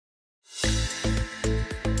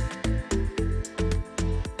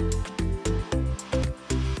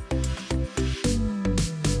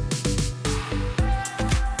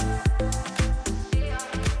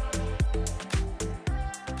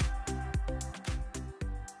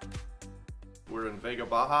We're in Vega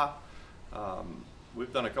Baja.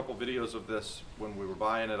 We've done a couple videos of this when we were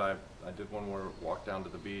buying it. I did one where we walked down to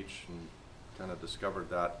the beach and kind of discovered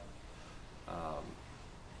that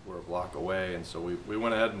we're a block away, and so we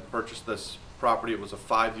went ahead and purchased this property. It was a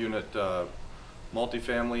 5-unit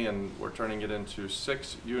multifamily, and we're turning it into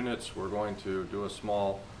 6 units. We're going to do a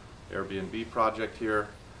small Airbnb project here.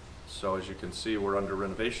 So as you can see, we're under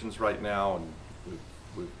renovations right now, and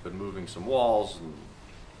we've been moving some walls and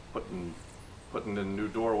putting in new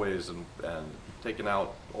doorways and taking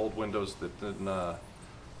out old windows that didn't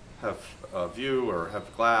have a view or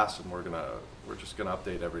have glass, and we're just gonna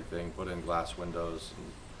update everything, put in glass windows and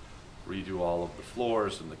redo all of the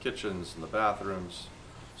floors and the kitchens and the bathrooms.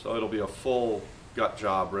 So it'll be a full gut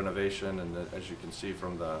job renovation, and as you can see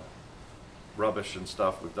from the rubbish and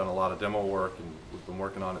stuff, we've done a lot of demo work, and we've been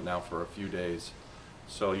working on it now for a few days.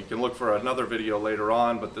 So you can look for another video later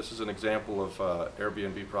on, but this is an example of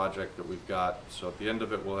Airbnb project that we've got. So at the end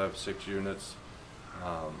of it, we'll have 6 units.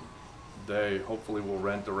 They hopefully will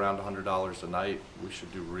rent around $100 a night. We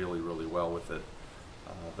should do really, really well with it.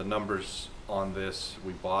 The numbers on this,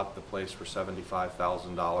 we bought the place for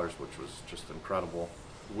 $75,000, which was just incredible.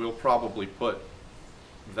 We'll probably put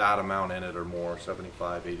that amount in it or more,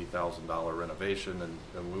 $75,000, $80,000 renovation,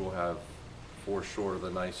 and we will have for sure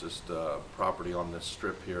the nicest property on this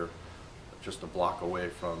strip here, just a block away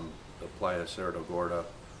from the Playa Cerro Gordo,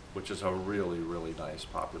 which is a really, really nice,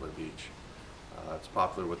 popular beach. It's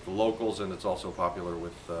popular with the locals, and it's also popular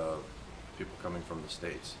with people coming from the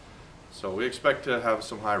States. So we expect to have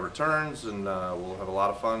some high returns, and we'll have a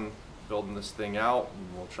lot of fun building this thing out,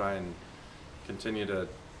 and we'll try and continue to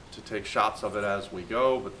take shots of it as we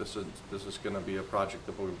go, but this is going to be a project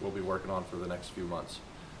that we'll be working on for the next few months.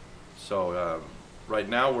 So right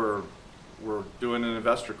now we're doing an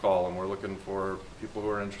investor call, and we're looking for people who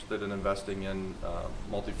are interested in investing in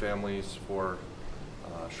multifamilies for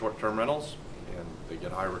short-term rentals, and they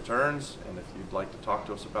get high returns. And if you'd like to talk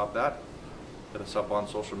to us about that, hit us up on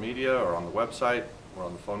social media or on the website or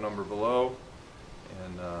on the phone number below.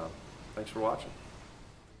 And thanks for watching.